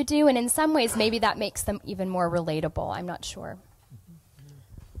things that you do, and in some ways, maybe that makes them even more relatable. I'm not sure.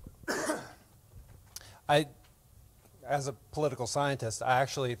 As a political scientist, I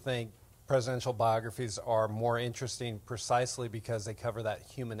actually think presidential biographies are more interesting precisely because they cover that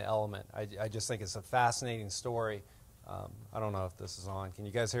human element. I just think it's a fascinating story. I don't know if this is on. Can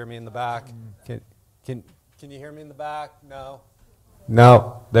you guys hear me in the back? Can you hear me in the back? No?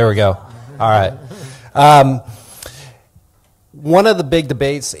 No. There we go. All right. One of the big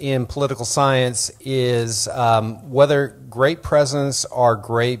debates in political science is whether great presidents are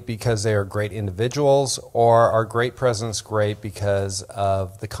great because they are great individuals, or are great presidents great because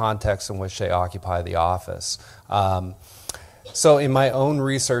of the context in which they occupy the office. So in my own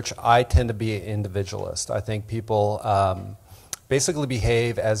research, I tend to be an individualist. I think people basically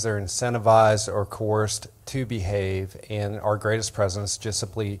behave as they're incentivized or coerced to behave, and our greatest presidents just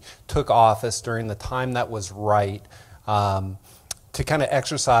simply took office during the time that was right to kind of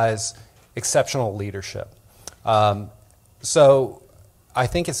exercise exceptional leadership. So I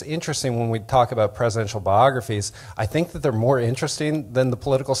think it's interesting when we talk about presidential biographies. I think that they're more interesting than the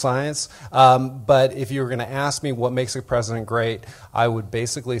political science. But if you were going to ask me what makes a president great, I would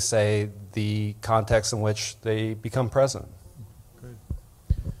basically say the context in which they become president. Good.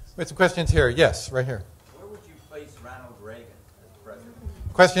 We have some questions here. Yes, right here. Where would you place Ronald Reagan as president?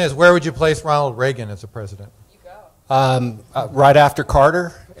 The question is, where would you place Ronald Reagan as a president? Right after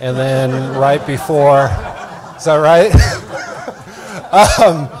Carter, and then right before. Is that right?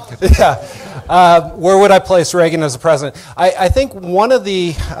 Yeah. Where would I place Reagan as a president? I think one of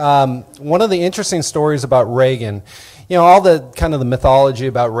the interesting stories about Reagan, you know, all the kind of the mythology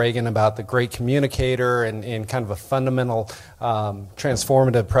about Reagan, about the great communicator and kind of a fundamental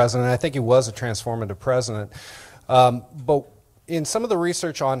transformative president. I think he was a transformative president. But in some of the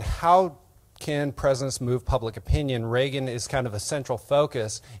research on how can presidents move public opinion, Reagan is kind of a central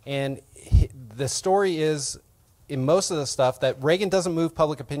focus. And the story is, in most of the stuff, that Reagan doesn't move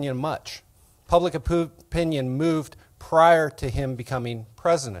public opinion much. Public opinion moved prior to him becoming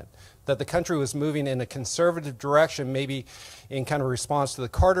president. That the country was moving in a conservative direction, maybe in kind of response to the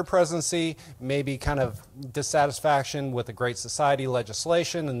Carter presidency, maybe kind of dissatisfaction with the Great Society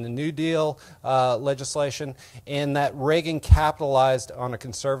legislation and the New Deal legislation, and that Reagan capitalized on a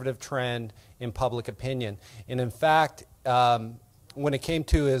conservative trend in public opinion. And in fact, when it came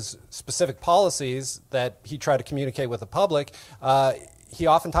to his specific policies that he tried to communicate with the public, he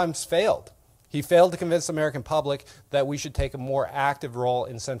oftentimes failed. He failed to convince the American public that we should take a more active role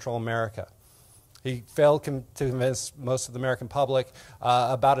in Central America. He failed to convince most of the American public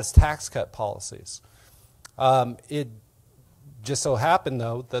about his tax cut policies. It just so happened,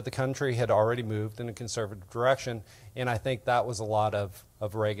 though, that the country had already moved in a conservative direction, and I think that was a lot of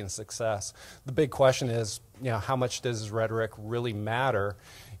Reagan's success. The big question is, you know, how much does his rhetoric really matter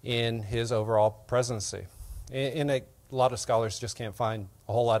in his overall presidency? And a lot of scholars just can't find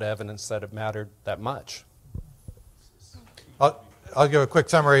a whole lot of evidence that it mattered that much. I'll give a quick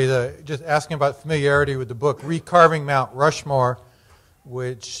summary. Just asking about familiarity with the book Recarving Mount Rushmore,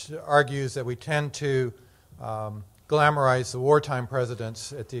 which argues that we tend to glamorize the wartime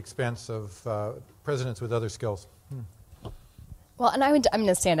presidents at the expense of presidents with other skills. Well, and I'm going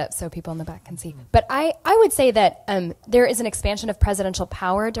to stand up so people in the back can see. But I would say that there is an expansion of presidential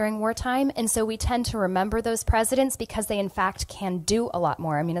power during wartime, and so we tend to remember those presidents because they, in fact, can do a lot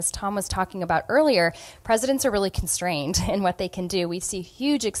more. I mean, as Tom was talking about earlier, presidents are really constrained in what they can do. We see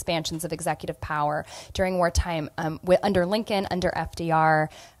huge expansions of executive power during wartime under Lincoln, under FDR,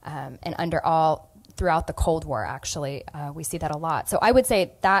 and under all throughout the Cold War, actually. We see that a lot. So I would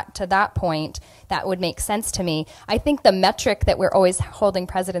say that to that point, that would make sense to me. I think the metric that we're always holding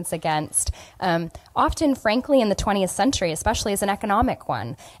presidents against, often, frankly, in the 20th century, especially, is an economic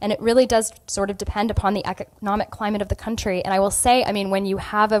one. And it really does sort of depend upon the economic climate of the country. And I will say, I mean, when you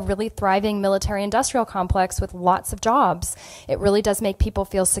have a really thriving military-industrial complex with lots of jobs, it really does make people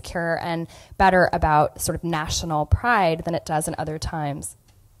feel secure and better about sort of national pride than it does in other times.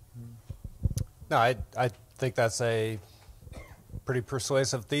 No, I think that's a pretty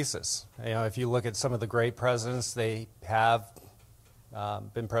persuasive thesis. You know, if you look at some of the great presidents, they have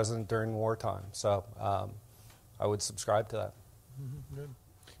been president during wartime. So I would subscribe to that.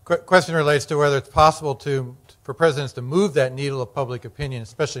 Good. Question relates to whether it's possible for presidents to move that needle of public opinion,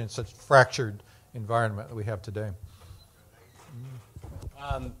 especially in such fractured environment that we have today.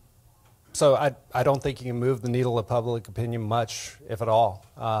 So I don't think you can move the needle of public opinion much, if at all.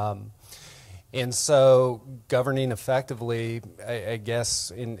 And so governing effectively, I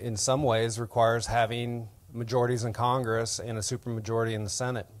guess, in some ways requires having majorities in Congress and a supermajority in the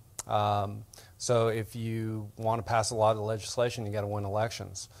Senate. So if you want to pass a lot of legislation, you got to win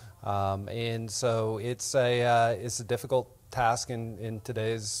elections. And so it's a difficult task in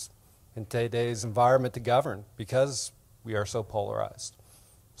today's environment to govern because we are so polarized.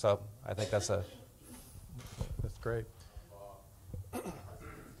 So I think that's great.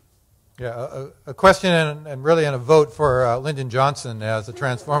 Yeah, a question and really a vote for Lyndon Johnson as a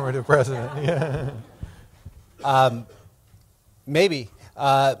transformative president. Yeah. Maybe.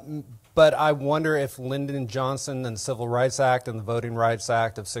 But I wonder if Lyndon Johnson and the Civil Rights Act and the Voting Rights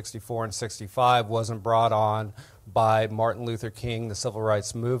Act of 64 and 65 wasn't brought on by Martin Luther King, the Civil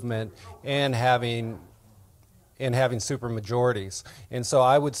Rights Movement, and having supermajorities. And so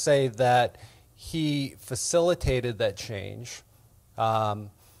I would say that he facilitated that change.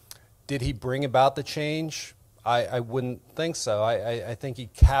 Did he bring about the change? I wouldn't think so. I think he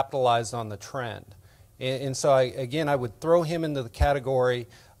capitalized on the trend. And so, again, I would throw him into the category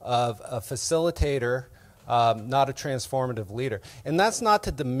of a facilitator, not a transformative leader. And that's not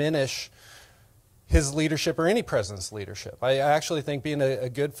to diminish his leadership or any president's leadership. I actually think being a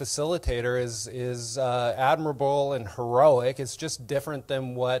good facilitator is admirable and heroic. It's just different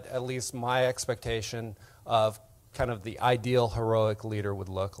than what at least my expectation of kind of the ideal heroic leader would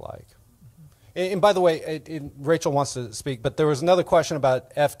look like. And by the way, Rachel wants to speak, but there was another question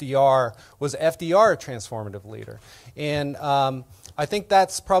about FDR. Was FDR a transformative leader? And I think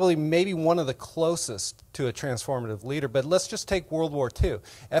that's probably maybe one of the closest to a transformative leader. But let's just take World War II.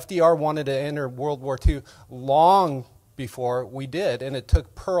 FDR wanted to enter World War II long before we did, and it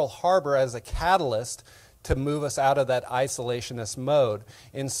took Pearl Harbor as a catalyst to move us out of that isolationist mode.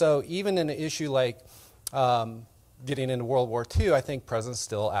 And so even in an issue like getting into World War II, I think presidents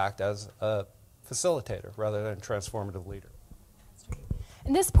still act as a facilitator rather than a transformative leader.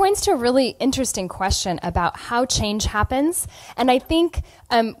 And this points to a really interesting question about how change happens. And I think,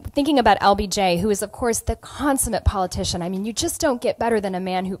 thinking about LBJ, who is, of course, the consummate politician, I mean, you just don't get better than a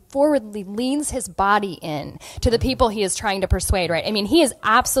man who forwardly leans his body in to the people he is trying to persuade, right? I mean, he is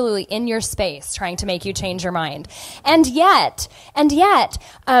absolutely in your space trying to make you change your mind. And yet,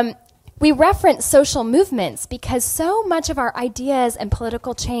 we reference social movements because so much of our ideas and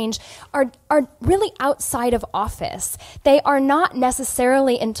political change are really outside of office. They are not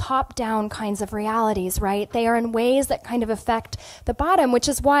necessarily in top-down kinds of realities, right? They are in ways that kind of affect the bottom, which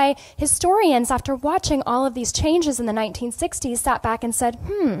is why historians, after watching all of these changes in the 1960s, sat back and said,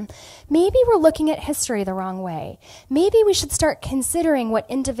 maybe we're looking at history the wrong way. Maybe we should start considering what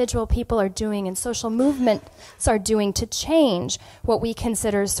individual people are doing and social movements are doing to change what we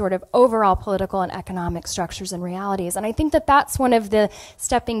consider sort of overall political and economic structures and realities. And I think that that's one of the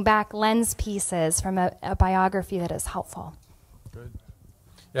stepping back lens pieces from a biography that is helpful. Good.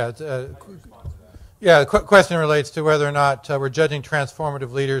 Yeah, the question relates to whether or not we're judging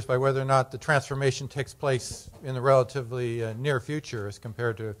transformative leaders by whether or not the transformation takes place in the relatively near future as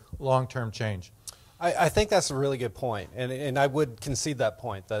compared to long-term change. I think that's a really good point, and I would concede that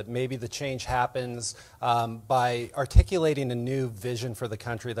point, that maybe the change happens by articulating a new vision for the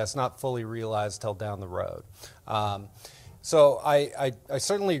country that's not fully realized till down the road. So I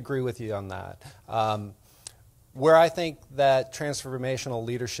certainly agree with you on that. Where I think that transformational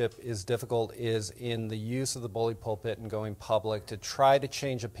leadership is difficult is in the use of the bully pulpit and going public to try to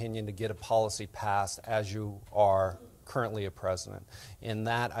change opinion to get a policy passed as you are currently a president. And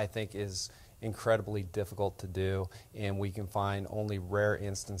that, I think, is incredibly difficult to do, and we can find only rare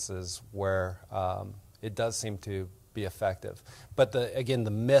instances where it does seem to be effective. But again,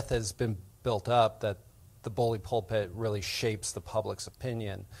 the myth has been built up that the bully pulpit really shapes the public's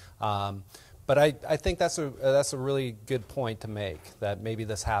opinion. But I think that's a really good point to make, that maybe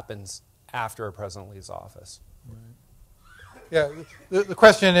this happens after a president leaves office. Right. Yeah, the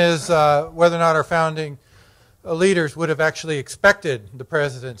question is whether or not our founding leaders would have actually expected the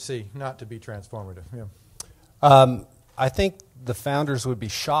presidency not to be transformative. Yeah. I think the founders would be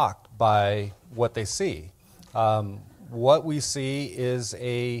shocked by what they see. What we see is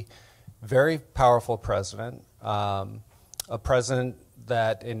a very powerful president, a president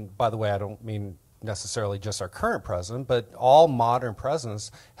that, and by the way, I don't mean necessarily just our current president, but all modern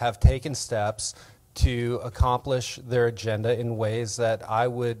presidents have taken steps to accomplish their agenda in ways that I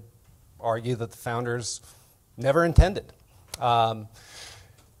would argue that the founders never intended. And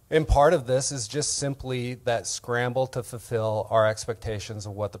part of this is just simply that scramble to fulfill our expectations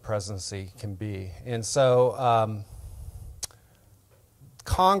of what the presidency can be. And so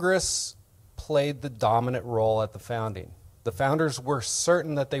Congress played the dominant role at the founding. The founders were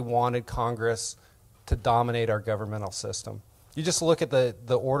certain that they wanted Congress to dominate our governmental system. You just look at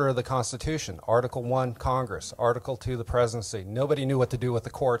the order of the Constitution. Article 1, Congress. Article 2, the presidency. Nobody knew what to do with the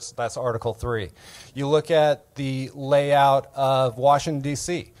courts. That's Article 3. You look at the layout of Washington,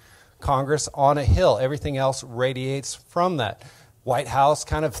 D.C. Congress on a hill. Everything else radiates from that. White House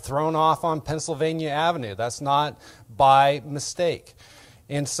kind of thrown off on Pennsylvania Avenue. That's not by mistake.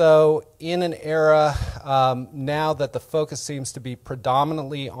 And so in an era now that the focus seems to be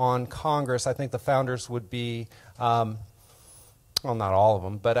predominantly on Congress, I think the founders would be, well, not all of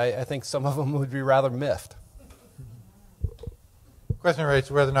them, but I think some of them would be rather miffed. The question relates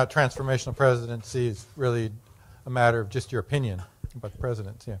to whether or not transformational presidency is really a matter of just your opinion about the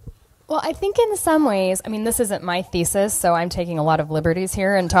presidents. Yeah. Well, I think in some ways, I mean, this isn't my thesis, so I'm taking a lot of liberties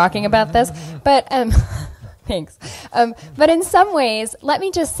here and talking about this, but thanks. But in some ways, let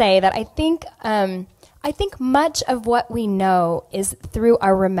me just say that I think much of what we know is through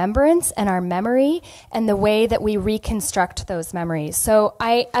our remembrance and our memory and the way that we reconstruct those memories. So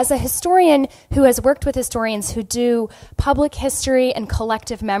as a historian who has worked with historians who do public history and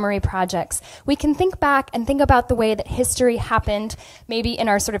collective memory projects, we can think back and think about the way that history happened, maybe in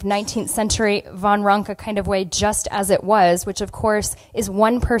our sort of 19th century von Ranke kind of way, just as it was, which of course is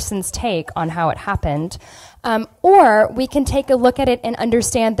one person's take on how it happened. Or we can take a look at it and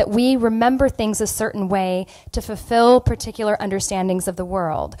understand that we remember things a certain way to fulfill particular understandings of the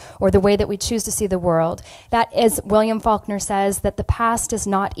world, or the way that we choose to see the world. That, as William Faulkner says, that the past is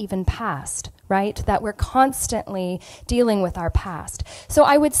not even past, right? That we're constantly dealing with our past. So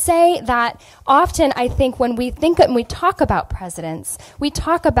I would say that often I think when we talk about presidents, we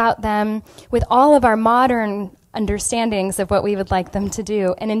talk about them with all of our modern understandings of what we would like them to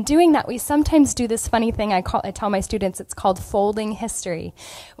do. And in doing that, we sometimes do this funny thing I tell my students, it's called folding history,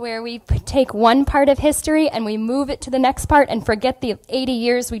 where we take one part of history and we move it to the next part and forget the 80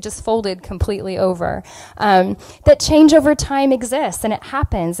 years we just folded completely over. That change over time exists, and it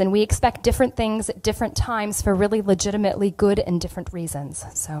happens, and we expect different things at different times for really legitimately good and different reasons.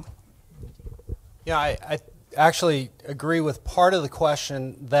 So, yeah, I actually agree with part of the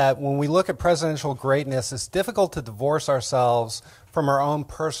question that when we look at presidential greatness, it's difficult to divorce ourselves from our own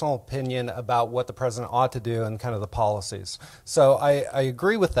personal opinion about what the president ought to do and kind of the policies. So I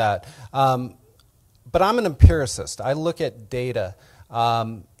agree with that. But I'm an empiricist. I look at data.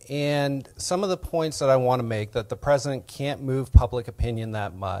 And some of the points that I want to make, that the president can't move public opinion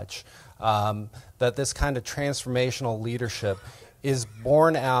that much, that this kind of transformational leadership is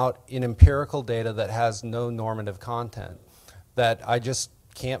borne out in empirical data that has no normative content, that I just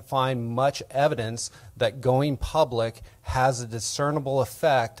can't find much evidence that going public has a discernible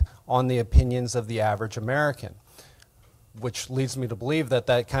effect on the opinions of the average American, which leads me to believe that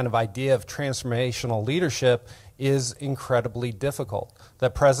that kind of idea of transformational leadership is incredibly difficult,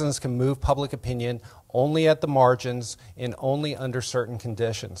 that presidents can move public opinion only at the margins and only under certain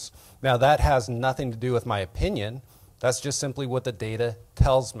conditions. Now, that has nothing to do with my opinion. That's just simply what the data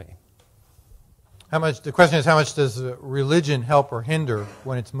tells me. The question is, how much does religion help or hinder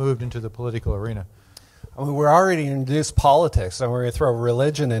when it's moved into the political arena? I mean, we're already introduced politics, and we're going to throw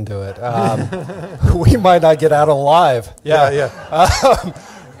religion into it. We might not get out alive. Yeah.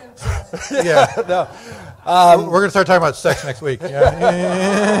 Yeah. No. We're going to start talking about sex next week. Yeah.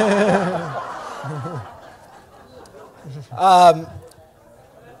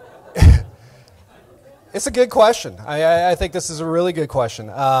 It's a good question. I think this is a really good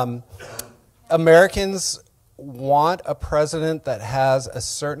question. Americans want a president that has a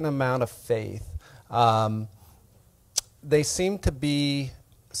certain amount of faith. They seem to be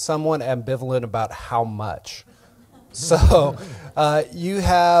somewhat ambivalent about how much. So you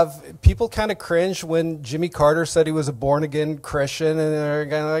have people kind of cringe when Jimmy Carter said he was a born-again Christian, and they're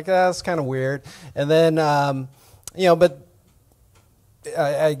kind of like, that's kind of weird. And then, but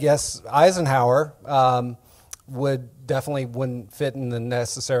I guess Eisenhower wouldn't fit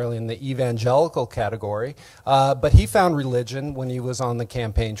necessarily in the evangelical category, but he found religion when he was on the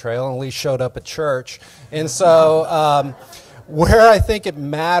campaign trail, and at least showed up at church. And so where I think it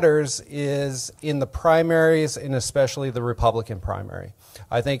matters is in the primaries, and especially the Republican primary.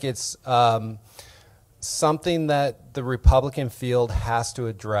 I think it's something that the Republican field has to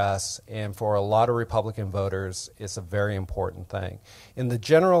address, and for a lot of Republican voters, it's a very important thing. In the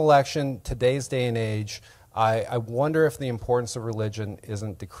general election, today's day and age, I wonder if the importance of religion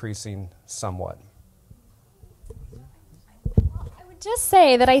isn't decreasing somewhat. I would just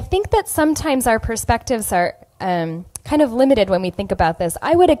say that I think that sometimes our perspectives are kind of limited when we think about this.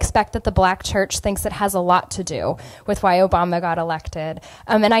 I would expect that the black church thinks it has a lot to do with why Obama got elected.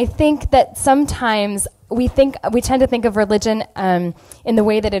 And I think that sometimes we tend to think of religion in the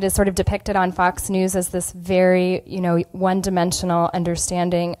way that it is sort of depicted on Fox News as this very, one-dimensional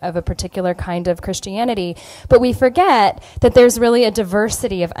understanding of a particular kind of Christianity. But we forget that there's really a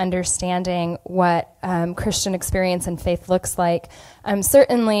diversity of understanding what Christian experience and faith looks like.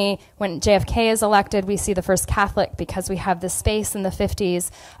 Certainly, when JFK is elected, we see the first Catholic because we have this space in the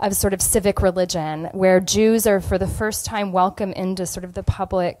 50s of sort of civic religion where Jews are for the first time welcome into sort of the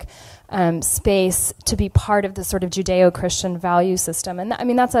public space to be part of the sort of Judeo-Christian value system.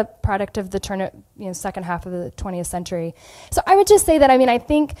 And that's a product of the second half of the 20th century. So I would just say that, I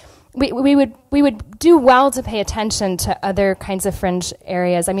think we would do well to pay attention to other kinds of fringe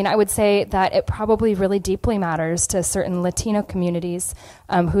areas. I would say that it probably really deeply matters to certain Latino communities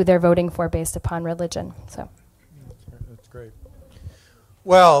who they're voting for based upon religion. So that's great.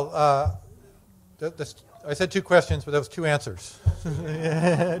 Well, I said two questions, but that was two answers.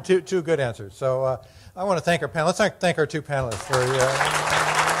 two good answers. So I want to thank our panelists. Let's thank our two panelists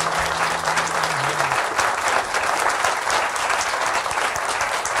for